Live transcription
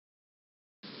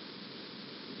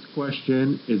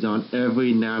Question is on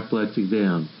every Naplex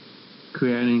exam.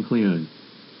 Creatinine clearance.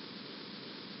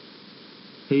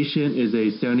 Patient is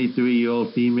a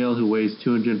 73-year-old female who weighs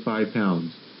 205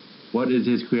 pounds. What is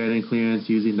his creatinine clearance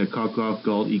using the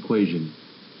Cockcroft-Gault Equation?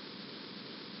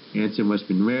 Answer must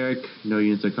be numeric, no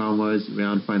units or commas,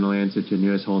 round final answer to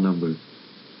nearest whole number.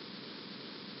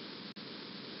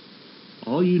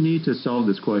 All you need to solve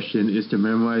this question is to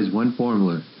memorize one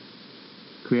formula.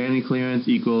 Creatinine clearance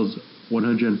equals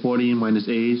 140 minus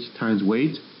age times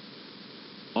weight,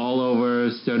 all over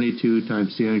 72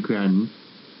 times serum creatinine.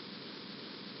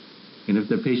 And if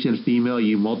the patient is female,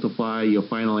 you multiply your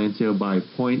final answer by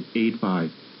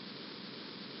 0.85.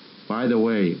 By the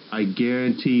way, I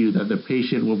guarantee you that the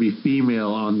patient will be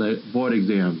female on the board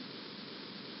exam.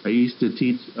 I used to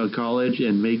teach a college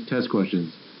and make test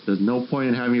questions. There's no point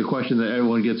in having a question that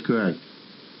everyone gets correct.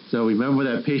 So remember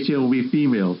that patient will be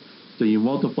female. So you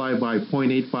multiply by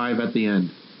 0.85 at the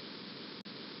end.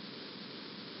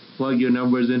 Plug your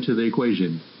numbers into the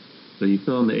equation. So you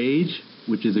fill in the age,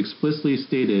 which is explicitly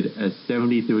stated as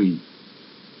 73.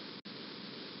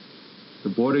 The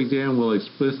board exam will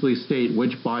explicitly state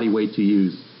which body weight to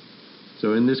use.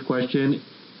 So in this question,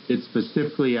 it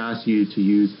specifically asks you to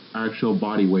use actual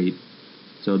body weight.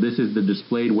 So this is the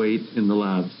displayed weight in the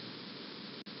labs.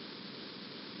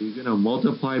 You're going to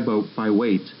multiply by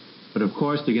weight, but of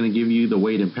course they're going to give you the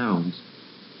weight in pounds,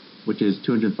 which is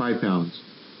 205 pounds.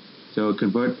 So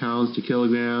convert pounds to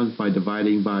kilograms by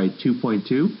dividing by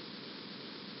 2.2.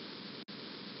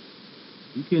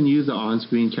 You can use the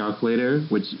on-screen calculator,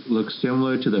 which looks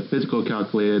similar to the physical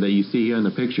calculator that you see here in the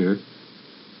picture.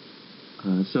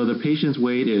 So the patient's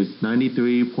weight is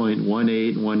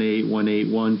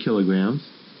 93.1818181 kilograms.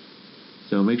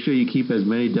 So make sure you keep as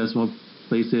many decimal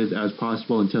places as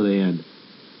possible until the end.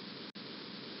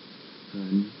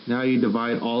 Now you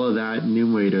divide all of that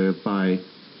numerator by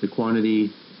the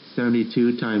quantity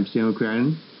 72 times serum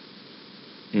creatinine.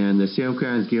 And the serum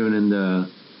creatinine is given in the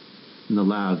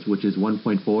labs, which is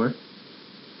 1.4.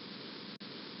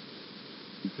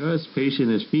 Because patient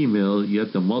is female, you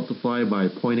have to multiply by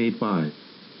 0.85.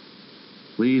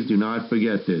 Please do not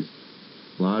forget this.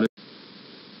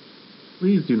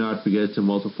 Please do not forget to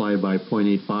multiply by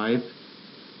 0.85.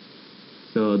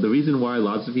 So the reason why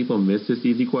lots of people miss this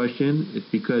easy question is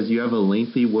because you have a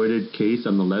lengthy worded case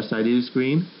on the left side of the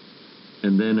screen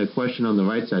and then a question on the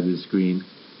right side of the screen.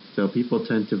 So people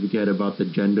tend to forget about the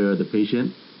gender of the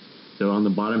patient. So on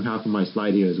the bottom half of my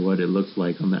slide here is what it looks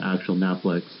like on the actual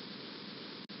Naplex.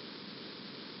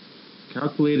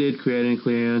 Calculated creatinine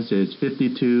clearance is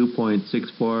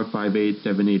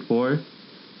 52.6458784.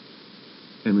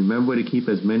 And remember to keep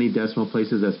as many decimal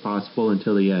places as possible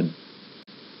until the end.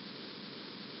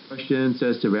 Question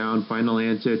says to round final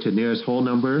answer to nearest whole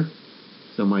number.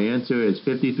 So my answer is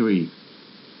 53.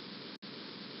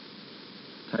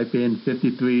 Type in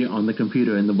 53 on the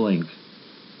computer in the blank.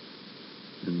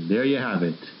 And there you have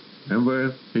it.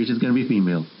 Remember, patient's going to be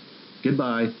female.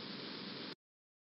 Goodbye.